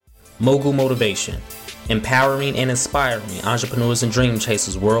Mogul Motivation, empowering and inspiring entrepreneurs and dream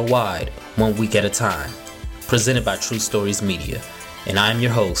chasers worldwide, 1 week at a time. Presented by True Stories Media. And I am your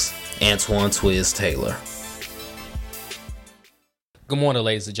host, Antoine Twiz Taylor. Good morning,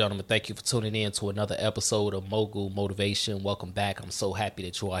 ladies and gentlemen. Thank you for tuning in to another episode of Mogul Motivation. Welcome back. I'm so happy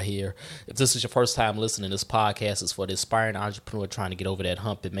that you are here. If this is your first time listening, this podcast is for the aspiring entrepreneur trying to get over that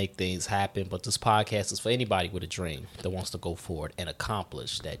hump and make things happen. But this podcast is for anybody with a dream that wants to go forward and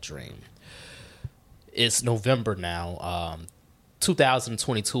accomplish that dream. It's November now.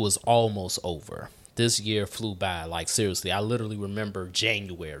 2022 is almost over. This year flew by, like seriously. I literally remember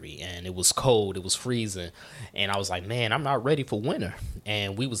January and it was cold, it was freezing, and I was like, man, I'm not ready for winter.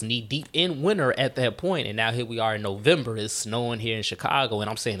 And we was knee deep in winter at that point, and now here we are in November. It's snowing here in Chicago, and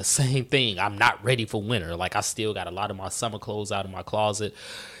I'm saying the same thing. I'm not ready for winter. Like, I still got a lot of my summer clothes out of my closet.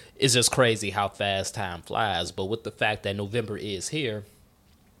 It's just crazy how fast time flies. But with the fact that November is here,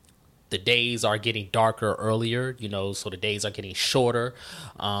 the days are getting darker earlier, so the days are getting shorter.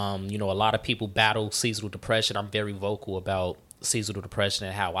 A lot of people battle seasonal depression. I'm very vocal about seasonal depression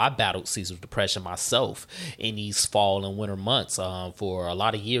and how I battled seasonal depression myself in these fall and winter months for a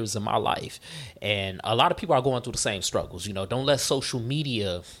lot of years in my life. And a lot of people are going through the same struggles. Don't let social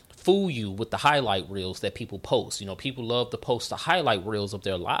media fool you with the highlight reels that people post. People love to post the highlight reels of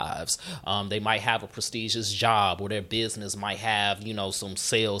their lives. They might have a prestigious job, or their business might have, some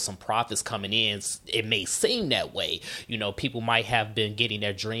sales, some profits coming in. It may seem that way. People might have been getting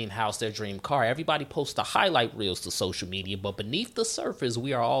their dream house, their dream car. Everybody posts the highlight reels to social media, but beneath the surface,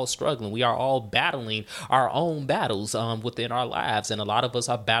 we are all struggling. We are all battling our own battles within our lives. And a lot of us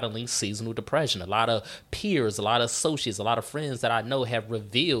are battling seasonal depression. A lot of peers, a lot of associates, a lot of friends that I know have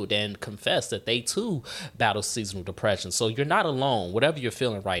revealed and confess that they too battle seasonal depression. So you're not alone. Whatever you're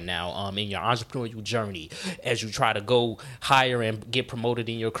feeling right now in your entrepreneurial journey, as you try to go higher and get promoted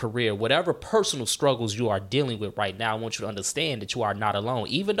in your career, whatever personal struggles you are dealing with right now, I want you to understand that you are not alone.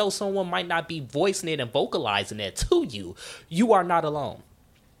 Even though someone might not be voicing it and vocalizing that to you, you are not alone.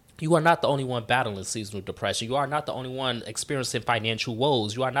 You are not the only one battling seasonal depression. You are not the only one experiencing financial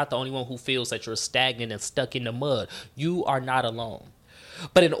woes. You are not the only one who feels that you're stagnant and stuck in the mud. You are not alone.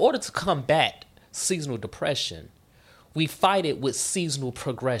 But in order to combat seasonal depression, we fight it with seasonal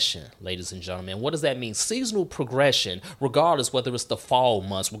progression, ladies and gentlemen. What does that mean? Seasonal progression, regardless whether it's the fall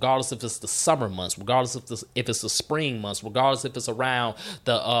months, regardless if it's the summer months, regardless if it's the spring months, regardless if it's around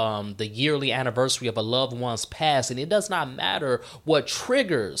the yearly anniversary of a loved one's passing. It does not matter what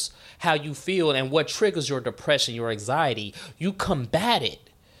triggers how you feel and what triggers your depression, your anxiety. You combat it.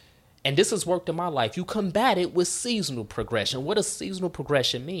 And this has worked in my life. You combat it with seasonal progression. What does seasonal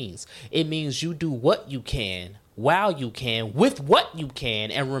progression means? It means you do what you can, while you can, with what you can,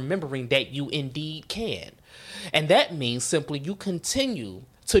 and remembering that you indeed can. And that means simply you continue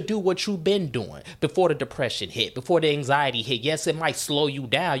to do what you've been doing before the depression hit, before the anxiety hit. Yes, it might slow you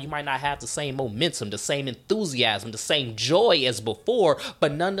down. You might not have the same momentum, the same enthusiasm, the same joy as before,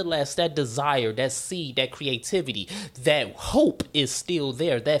 but nonetheless, that desire, that seed, that creativity, that hope is still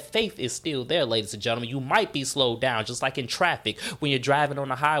there. That faith is still there, ladies and gentlemen. You might be slowed down, just like in traffic when you're driving on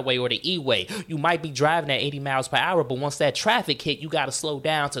the highway or the E-way. You might be driving at 80 miles per hour, but once that traffic hit, you got to slow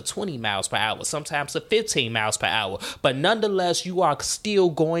down to 20 miles per hour, sometimes to 15 miles per hour. But nonetheless, you are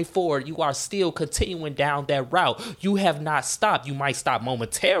still going forward. You are still continuing down that route. You have not stopped. You might stop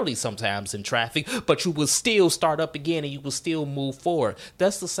momentarily sometimes in traffic, but you will still start up again and you will still move forward.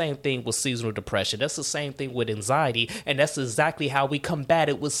 That's the same thing with seasonal depression. That's the same thing with anxiety, and that's exactly how we combat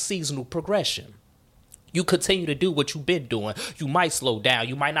it with seasonal progression. You continue to do what you've been doing. You might slow down.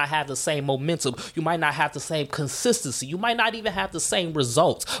 You might not have the same momentum. You might not have the same consistency. You might not even have the same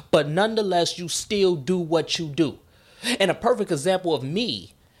results, but nonetheless, you still do what you do. And a perfect example of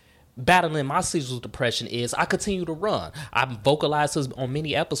me battling my seasonal depression is I continue to run. I've vocalized this on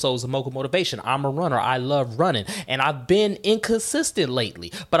many episodes of Mogul Motivation. I'm a runner. I love running. And I've been inconsistent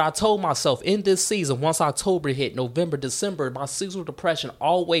lately. But I told myself in this season, once October hit, November, December, my seasonal depression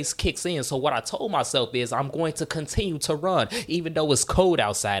always kicks in. So what I told myself is I'm going to continue to run, even though it's cold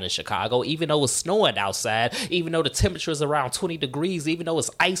outside in Chicago, even though it's snowing outside, even though the temperature is around 20 degrees, even though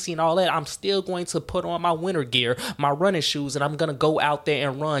it's icy and all that. I'm still going to put on my winter gear, my running shoes, and I'm going to go out there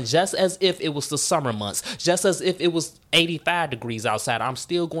and run just as if it was the summer months, just as if it was 85 degrees outside, I'm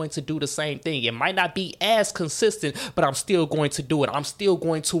still going to do the same thing. It might not be as consistent, but I'm still going to do it. I'm still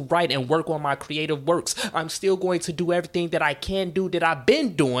going to write and work on my creative works. I'm still going to do everything that I can do that I've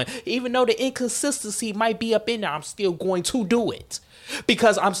been doing. Even though the inconsistency might be up in there, I'm still going to do it.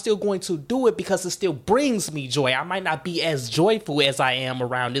 Because I'm still going to do it because it still brings me joy. I might not be as joyful as I am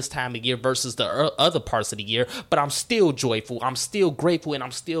around this time of year versus the other parts of the year, but I'm still joyful. I'm still grateful, and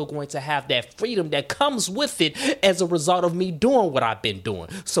I'm still going to have that freedom that comes with it as a result of me doing what I've been doing.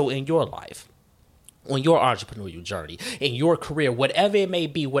 So in your life, on your entrepreneurial journey, in your career, whatever it may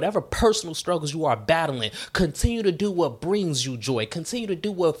be, whatever personal struggles you are battling, continue to do what brings you joy. Continue to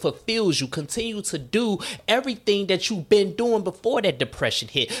do what fulfills you. Continue to do everything that you've been doing before that depression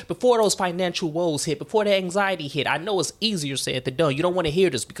hit, before those financial woes hit, before the anxiety hit. I know it's easier said than done. You don't want to hear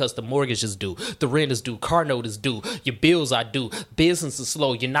this because the mortgage is due, the rent is due, car note is due, your bills are due, business is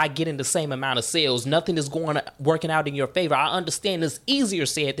slow, you're not getting the same amount of sales, nothing is working out in your favor. I understand it's easier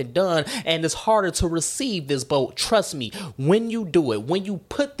said than done, and it's harder to receive this, but trust me, when you do it, when you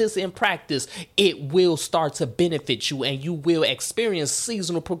put this in practice, it will start to benefit you, and you will experience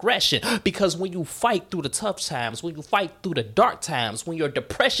seasonal progression. Because when you fight through the tough times, when you fight through the dark times, when your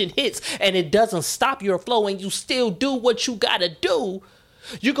depression hits and it doesn't stop your flow and you still do what you gotta do,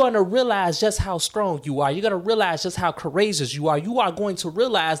 you're going to realize just how strong you are. You're going to realize just how courageous you are. You are going to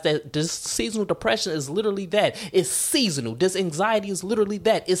realize that this seasonal depression is literally that. It's seasonal. This anxiety is literally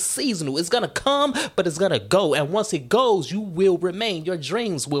that. It's seasonal. It's going to come, but it's going to go. And once it goes, you will remain. Your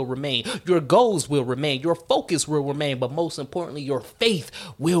dreams will remain. Your goals will remain. Your focus will remain. But most importantly, your faith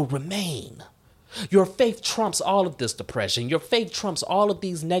will remain. Your faith trumps all of this depression. Your faith trumps all of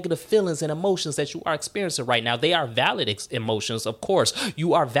these negative feelings and emotions that you are experiencing right now. They are valid emotions, of course.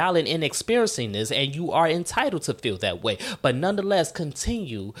 You are valid in experiencing this, and you are entitled to feel that way. But nonetheless,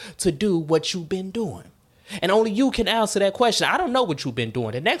 continue to do what you've been doing. And only you can answer that question. I don't know what you've been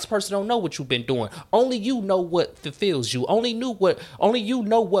doing. The next person don't know what you've been doing. Only you know what fulfills you. Only you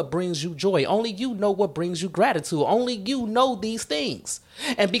know what brings you joy. Only you know what brings you gratitude. Only you know these things.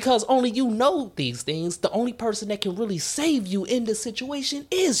 And because only you know these things, the only person that can really save you in this situation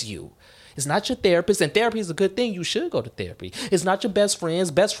is you. It's not your therapist, and therapy is a good thing. You should go to therapy. It's not your best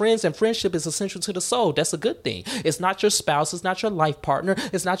friends. Best friends and friendship is essential to the soul. That's a good thing. It's not your spouse. It's not your life partner.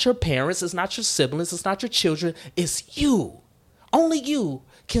 It's not your parents. It's not your siblings. It's not your children. It's you. Only you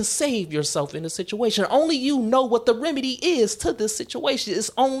can save yourself in a situation. Only you know what the remedy is to this situation.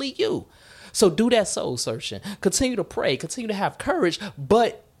 It's only you. So do that soul searching. Continue to pray. Continue to have courage,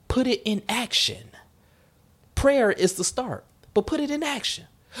 but put it in action. Prayer is the start, but put it in action.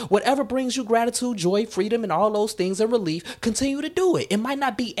 Whatever brings you gratitude, joy, freedom, and all those things and relief, continue to do it. It might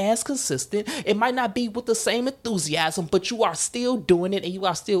not be as consistent. It might not be with the same enthusiasm, but you are still doing it and you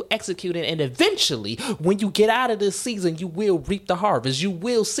are still executing. And eventually, when you get out of this season, you will reap the harvest. You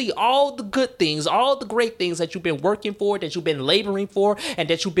will see all the good things, all the great things that you've been working for, that you've been laboring for, and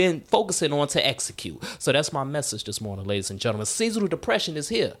that you've been focusing on to execute. So that's my message this morning, ladies and gentlemen. Seasonal depression is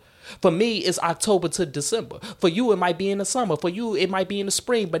here. For me, it's October to December. For you, it might be in the summer. For you, it might be in the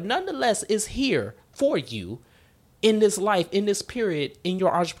spring. But nonetheless, it's here for you in this life, in this period, in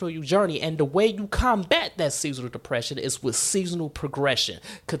your entrepreneurial journey. And the way you combat that seasonal depression is with seasonal progression.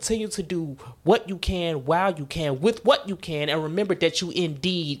 Continue to do what you can, while you can, with what you can, and remember that you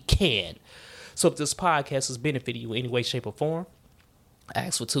indeed can. So if this podcast has benefited you in any way, shape, or form, I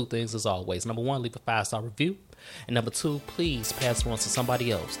ask for two things as always. Number one, leave a 5-star review. And number two, please pass it on to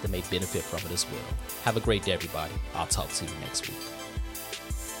somebody else that may benefit from it as well. Have a great day, everybody. I'll talk to you next week.